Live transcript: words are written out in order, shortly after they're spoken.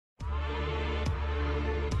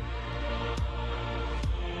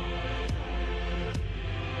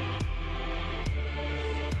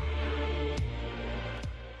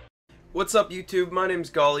What's up YouTube, my name's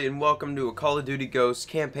Golly and welcome to a Call of Duty Ghosts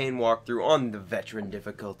campaign walkthrough on the Veteran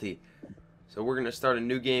difficulty. So we're going to start a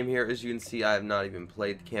new game here. As you can see, I have not even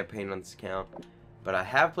played the campaign on this account, but I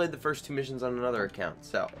have played the first two missions on another account,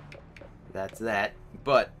 so that's that.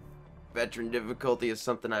 But Veteran difficulty is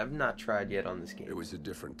something I have not tried yet on this game. It was a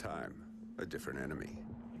different time, a different enemy.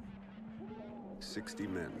 60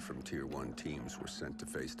 men from Tier 1 teams were sent to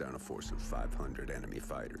face down a force of 500 enemy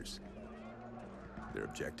fighters. Their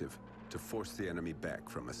objective? To force the enemy back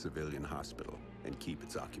from a civilian hospital and keep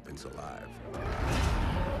its occupants alive.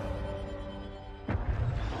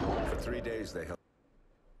 For 3 days they held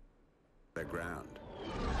their ground,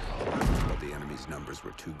 but the enemy's numbers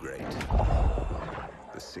were too great.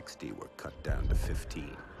 The 60 were cut down to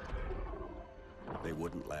 15. They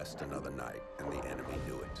wouldn't last another night, and the enemy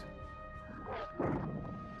knew it.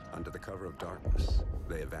 Under the cover of darkness,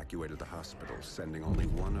 they evacuated the hospital, sending only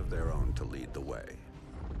one of their own to lead the way.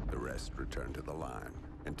 The rest returned to the line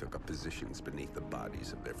and took up positions beneath the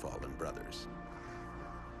bodies of their fallen brothers.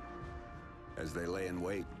 As they lay in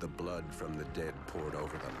wait, the blood from the dead poured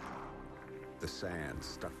over them. The sand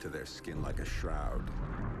stuck to their skin like a shroud,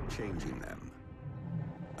 changing them,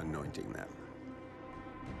 anointing them.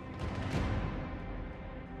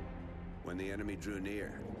 When the enemy drew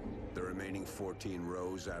near, the remaining 14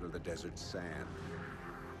 rose out of the desert sand.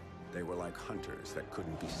 They were like hunters that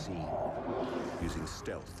couldn't be seen, using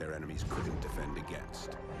stealth their enemies couldn't defend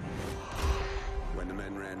against. When the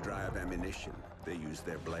men ran dry of ammunition, they used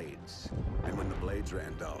their blades. And when the blades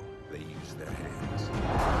ran dull, they used their hands.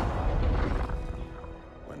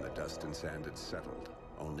 When the dust and sand had settled,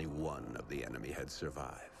 only one of the enemy had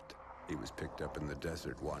survived. He was picked up in the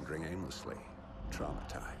desert, wandering aimlessly,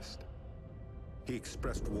 traumatized. He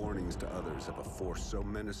expressed warnings to others of a force so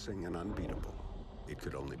menacing and unbeatable, it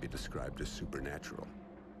could only be described as supernatural.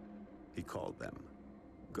 He called them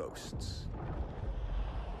ghosts.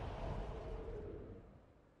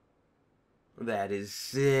 That is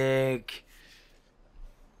sick.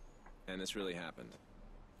 And this really happened.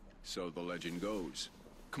 So the legend goes.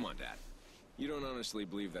 Come on, Dad. You don't honestly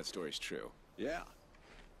believe that story's true? Yeah,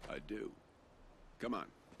 I do. Come on,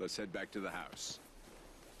 let's head back to the house.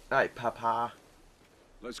 Alright, Papa.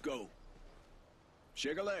 Let's go.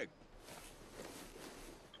 Shake a leg.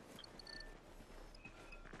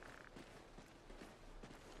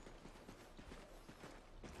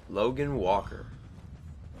 Logan Walker.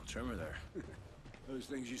 No trimmer there. Those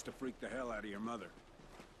things used to freak the hell out of your mother.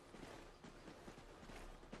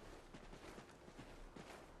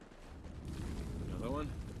 Another one?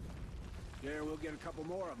 Yeah, we'll get a couple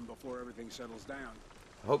more of them before everything settles down.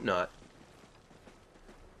 I hope not.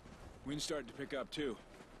 Wind's starting to pick up, too.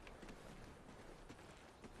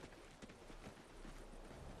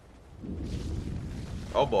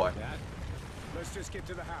 Oh boy. Dad? Let's just get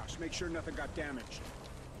to the house. Make sure nothing got damaged.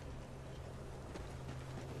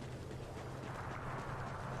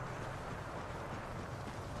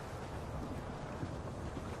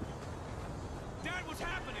 Dad, what's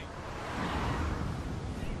happening?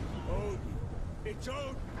 Odin. It's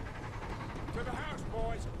Odin. To the house,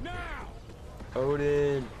 boys. Now!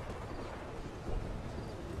 Odin.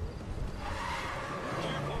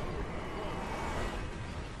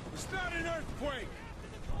 It's not an earthquake.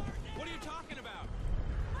 What are you talking about?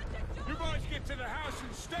 You boys get to the house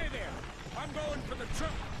and stay there. I'm going for the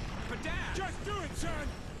truck. But Dad! Just do it, son.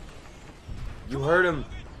 You heard him.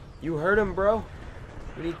 You heard him, bro.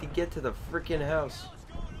 We need to get to the freaking house. What's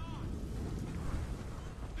going on?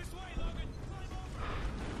 This way, Logan!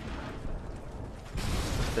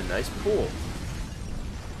 It's a nice pool.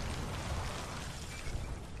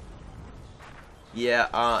 Yeah,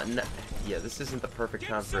 yeah, this isn't the perfect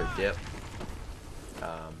time for a dip.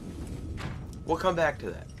 We'll come back to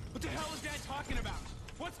that. What the hell is Dad talking about?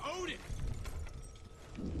 What's Odin?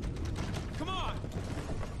 Come on!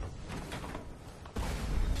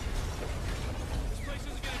 This place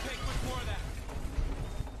isn't gonna take much more of that.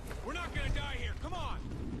 We're not gonna die here. Come on!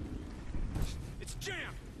 It's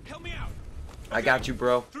jammed. Help me out. I got you,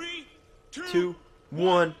 bro. 3, 2, 2,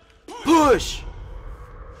 1, push!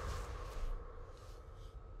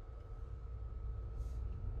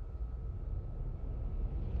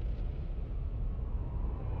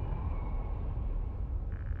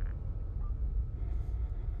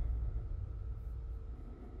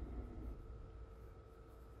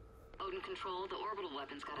 Odin Control, the orbital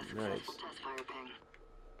weapon's got a successful test fire ping.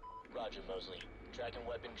 Roger, Mosley. Tracking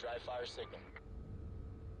weapon dry fire signal.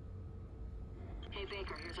 Hey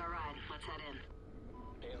Baker, here's our ride. Let's head in.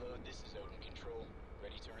 Payload, this is Odin Control.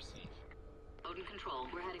 Ready to receive. Odin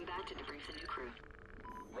Control, we're heading back to debrief the new crew.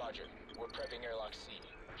 Roger. We're prepping airlock C.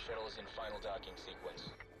 Shuttle is in final docking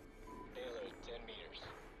sequence.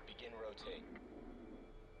 rotate.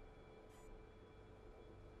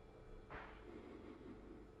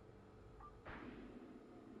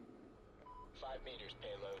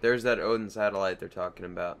 Payload. There's that Odin satellite they're talking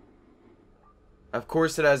about. Of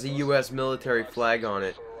course it has a U.S. military flag on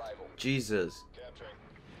it. Jesus. Capturing.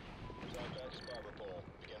 Contact starboard pole.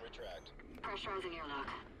 Begin retract. Pressurizing airlock.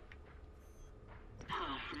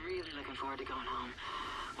 Oh, I'm really looking forward to going home.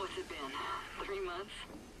 What's it been? 3 months?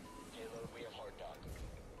 Payload, we have hard dock.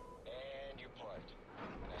 And you're parked.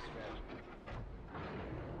 That's ready.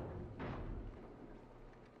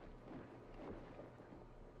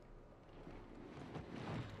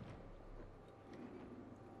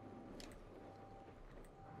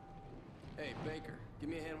 Hey, Baker, give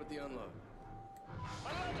me a hand with the unload.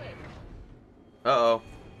 Uh-oh.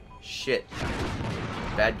 Shit.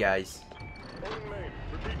 Bad guys.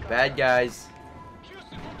 Bad guys.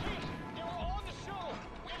 Houston, repeat. They were on the shuttle.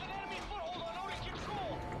 We have an enemy foothold on Odin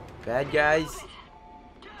control. Bad guys.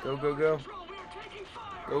 Go, go, go.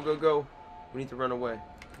 Go, go, go. We need to run away.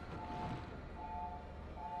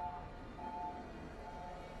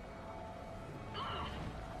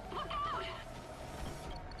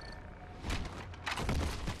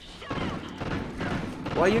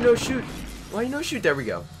 Why you no shoot? Why you no shoot? There we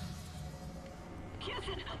go.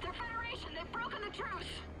 Houston, they're Federation. They've broken the truce.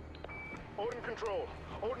 Odin control.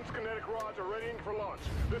 Odin's kinetic rods are readying for launch.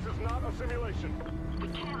 This is not a simulation. We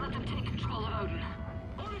can't let them take control of Odin.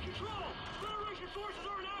 Odin control! Federation forces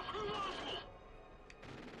are now crew launchable!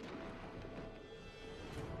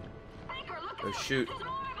 Baker, look Oh, out! shoot. There's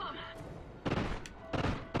more of them!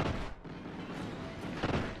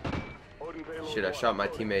 Odin payload Shit, I shot my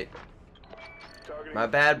loaded. teammate. Targeting My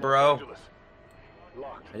bad, Los bro. Angeles.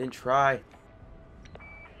 Locked. I didn't try.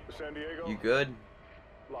 San Diego. You good?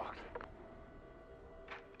 Locked.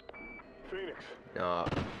 Phoenix. Nah,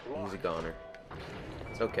 he's a goner.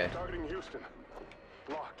 It's okay. Targeting Houston.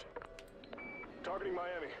 Locked. Targeting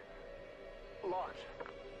Miami. Locked.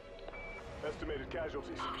 Estimated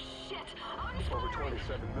casualties. Oh, shit! I'm Over firing.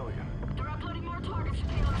 27 million. They're uploading more targets to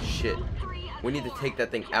payload. Shit. 3 and We need to 4. take that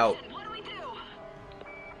thing out. Houston, what do we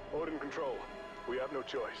do? Odin control. We have no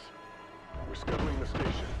choice. We're scuttling the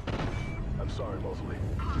station. I'm sorry, Mosley.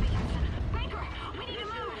 Copy, Houston. Baker, we need to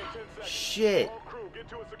move. Initiating in 10 seconds. Shit. All crew, get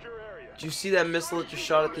to a secure area. Did you see that missile that just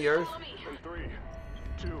shot at the Earth? Follow me. In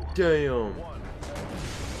 3, 2, Damn. 1.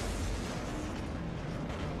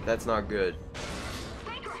 That's not good.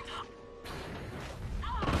 Baker!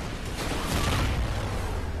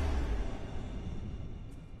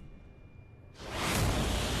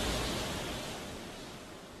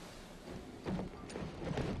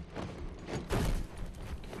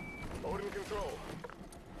 Odin control.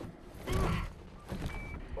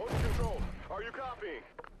 Odin control. Are you copying?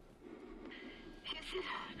 Houston,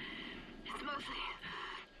 it's Mosley.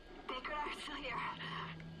 Baker and I are still here.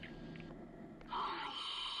 Holy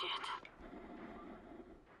shit.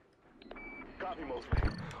 Copy, Mosley.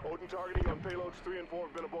 Odin targeting on payloads 3 and 4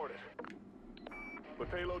 have been aborted.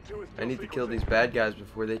 But payload 2 is still I need to kill these sequencing. bad guys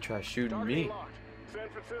before they try shooting Targeting me. locked. San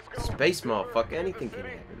Francisco, Space Denver, motherfucker, Kansas anything can City,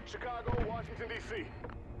 happen. Chicago, Washington, D.C.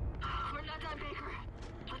 We're not done, Baker.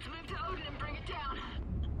 Let's move to Odin and bring it down.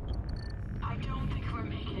 I don't think we're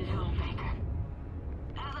making it home, Baker.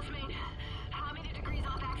 Atlas main, how many degrees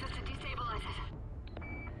off axis to destabilize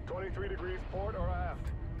it? 23 degrees port or aft.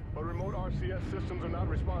 But remote RCS systems are not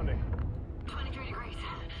responding. 23 degrees.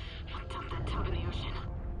 Dump that tub in the ocean.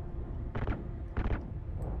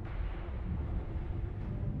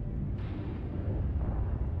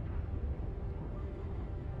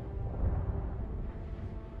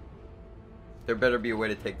 There better be a way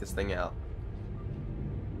to take this thing out.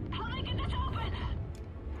 How do I get this open?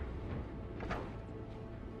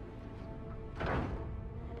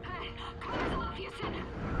 Hey, cars off, Houston.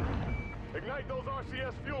 Ignite those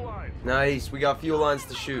RCS fuel lines. Nice, we got fuel lines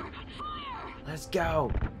to shoot. Fire! Let's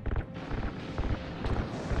go.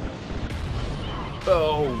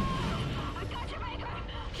 Boom. I got you, Baker.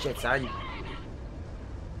 Shit, son.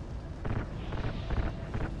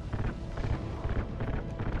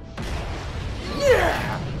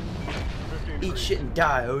 Yeah! 15 Eat degrees. shit and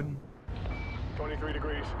die, Odin. 23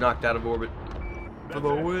 degrees. Knocked out of orbit. For That's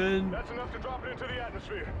the it. win. That's enough to drop it into the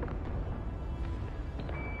atmosphere.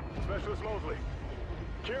 Specialist Mosley.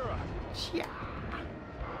 Kira. Yeah.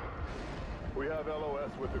 We have LOS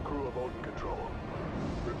with the crew of Odin Control.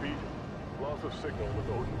 Repeat. Loss of signal with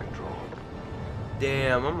Odin Control.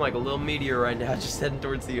 Damn, I'm like a little meteor right now, just heading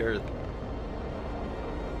towards the Earth.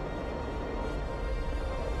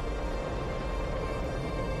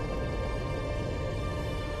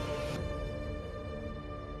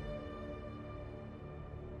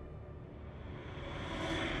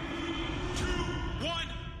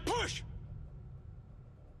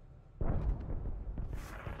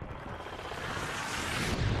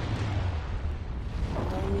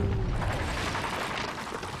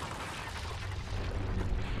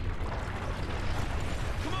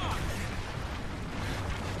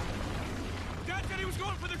 he was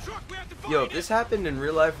going for the truck. We have to find Yo, if him. this happened in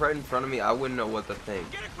real life right in front of me, I wouldn't know what to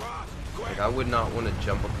think. Get across. Quick. Like, I would not want to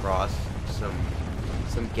jump across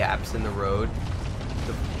some gaps in the road.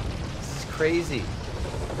 This is crazy.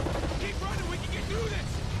 Keep running. We can get through this.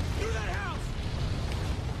 Through that house.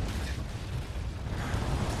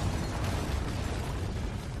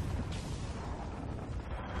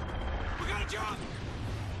 We got a job.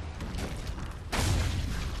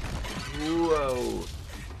 Whoa.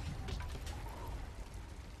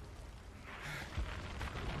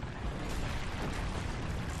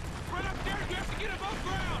 Right up there. You have to get above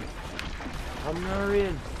ground. I'm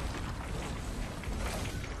hurrying.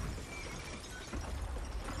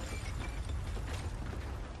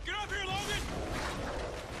 Get up here, Logan.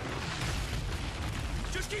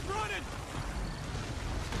 Just keep running.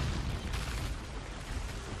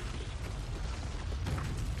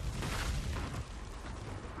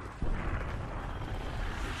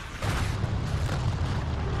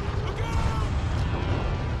 Look out!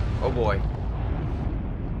 Oh boy.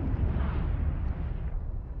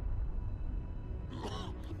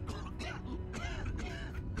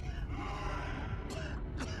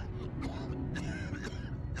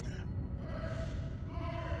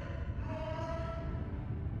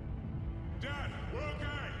 Dad, we're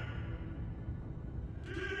okay.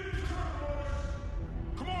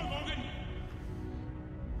 Come on, Logan.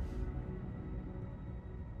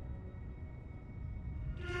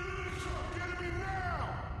 Get me now!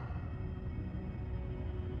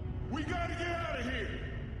 We gotta get out of here.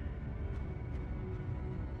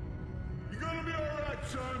 You're gonna be all right,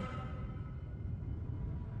 son.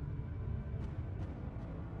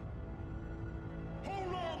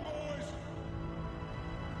 Hold on, boys.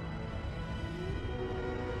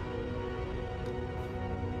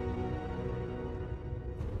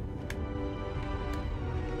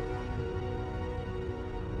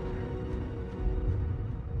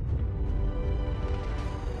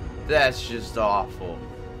 That's just awful.